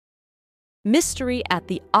Mystery at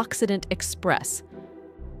the Occident Express.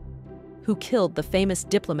 Who killed the famous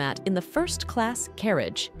diplomat in the first-class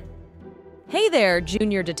carriage? Hey there,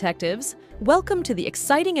 junior detectives! Welcome to the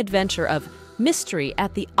exciting adventure of Mystery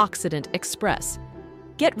at the Occident Express.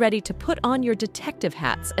 Get ready to put on your detective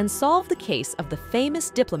hats and solve the case of the famous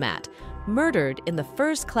diplomat murdered in the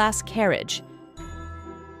first-class carriage.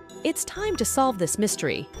 It's time to solve this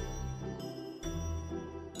mystery.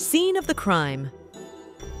 Scene of the crime.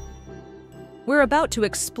 We're about to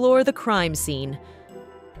explore the crime scene.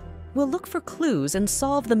 We'll look for clues and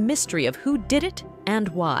solve the mystery of who did it and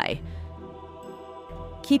why.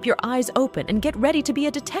 Keep your eyes open and get ready to be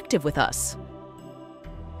a detective with us.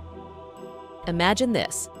 Imagine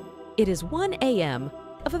this. It is 1 a.m.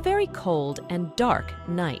 of a very cold and dark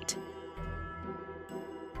night.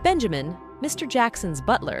 Benjamin, Mr. Jackson's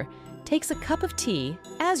butler, takes a cup of tea,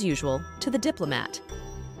 as usual, to the diplomat.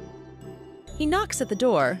 He knocks at the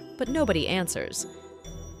door, but nobody answers.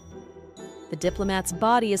 The diplomat's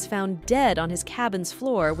body is found dead on his cabin's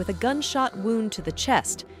floor with a gunshot wound to the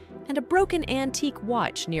chest and a broken antique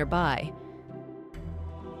watch nearby.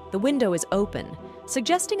 The window is open,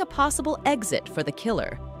 suggesting a possible exit for the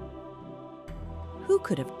killer. Who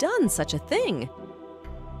could have done such a thing?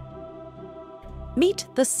 Meet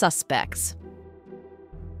the suspects.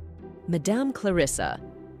 Madame Clarissa.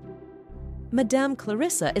 Madame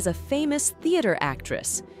Clarissa is a famous theater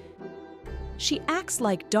actress. She acts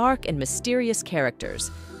like dark and mysterious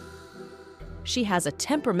characters. She has a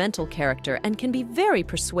temperamental character and can be very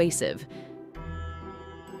persuasive.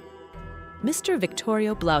 Mr.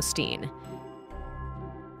 Vittorio Blaustein.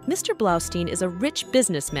 Mr. Blaustein is a rich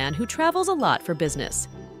businessman who travels a lot for business.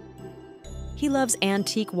 He loves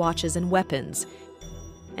antique watches and weapons,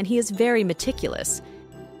 and he is very meticulous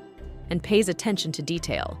and pays attention to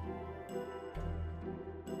detail.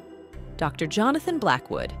 Dr. Jonathan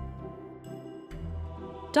Blackwood.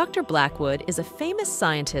 Dr. Blackwood is a famous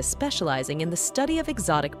scientist specializing in the study of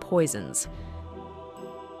exotic poisons.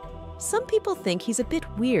 Some people think he's a bit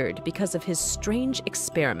weird because of his strange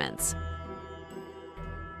experiments.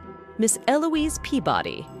 Miss Eloise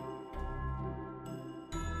Peabody.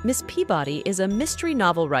 Miss Peabody is a mystery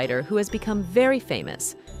novel writer who has become very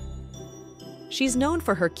famous. She's known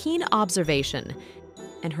for her keen observation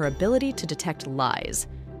and her ability to detect lies.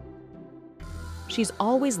 She's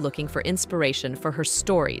always looking for inspiration for her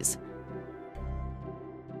stories.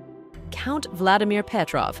 Count Vladimir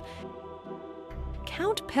Petrov.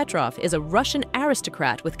 Count Petrov is a Russian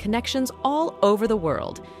aristocrat with connections all over the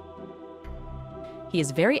world. He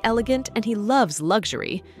is very elegant and he loves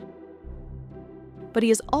luxury. But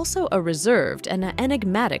he is also a reserved and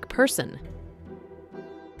enigmatic person.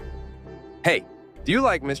 Hey, do you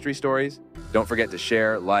like mystery stories? Don't forget to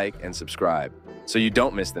share, like, and subscribe so you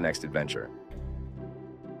don't miss the next adventure.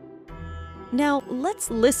 Now,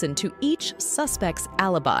 let's listen to each suspect's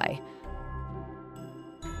alibi.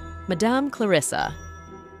 Madame Clarissa.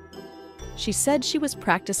 She said she was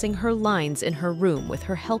practicing her lines in her room with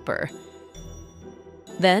her helper.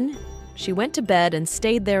 Then, she went to bed and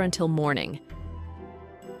stayed there until morning.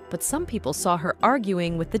 But some people saw her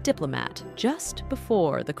arguing with the diplomat just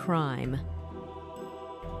before the crime.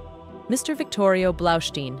 Mr. Vittorio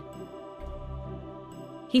Blaustein.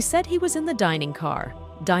 He said he was in the dining car,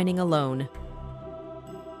 dining alone.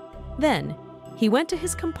 Then, he went to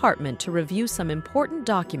his compartment to review some important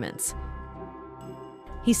documents.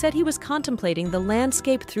 He said he was contemplating the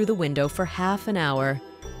landscape through the window for half an hour.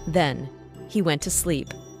 Then, he went to sleep.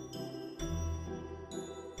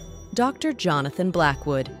 Dr. Jonathan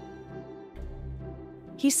Blackwood.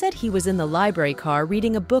 He said he was in the library car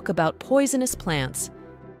reading a book about poisonous plants.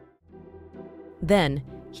 Then,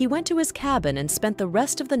 he went to his cabin and spent the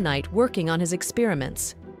rest of the night working on his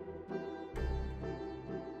experiments.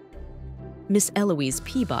 Miss Eloise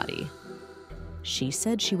Peabody. She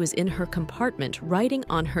said she was in her compartment writing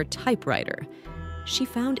on her typewriter. She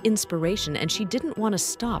found inspiration and she didn't want to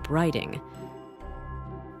stop writing.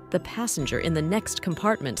 The passenger in the next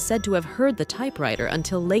compartment said to have heard the typewriter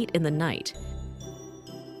until late in the night.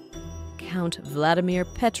 Count Vladimir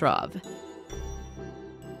Petrov.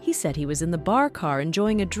 He said he was in the bar car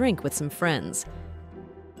enjoying a drink with some friends.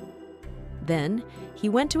 Then, he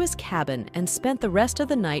went to his cabin and spent the rest of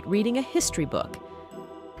the night reading a history book.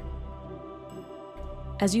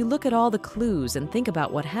 As you look at all the clues and think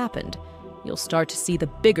about what happened, you'll start to see the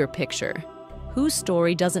bigger picture. Whose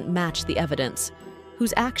story doesn't match the evidence?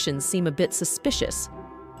 Whose actions seem a bit suspicious?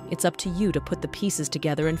 It's up to you to put the pieces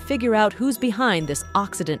together and figure out who's behind this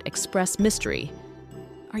Occident Express mystery.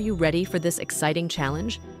 Are you ready for this exciting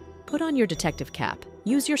challenge? Put on your detective cap,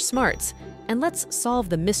 use your smarts, and let's solve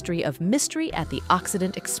the mystery of Mystery at the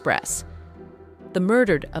Occident Express. The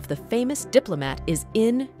murder of the famous diplomat is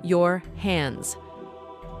in your hands.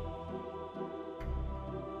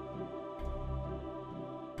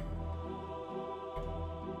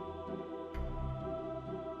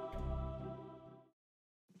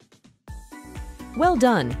 Well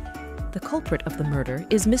done! The culprit of the murder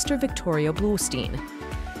is Mr. Victorio Blaustein.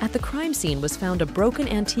 At the crime scene was found a broken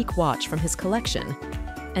antique watch from his collection,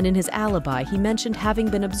 and in his alibi he mentioned having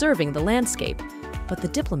been observing the landscape, but the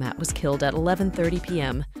diplomat was killed at 11:30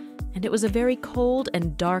 p.m., and it was a very cold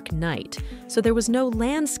and dark night, so there was no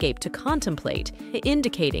landscape to contemplate,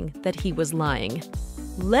 indicating that he was lying.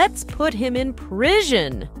 Let's put him in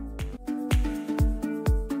prison!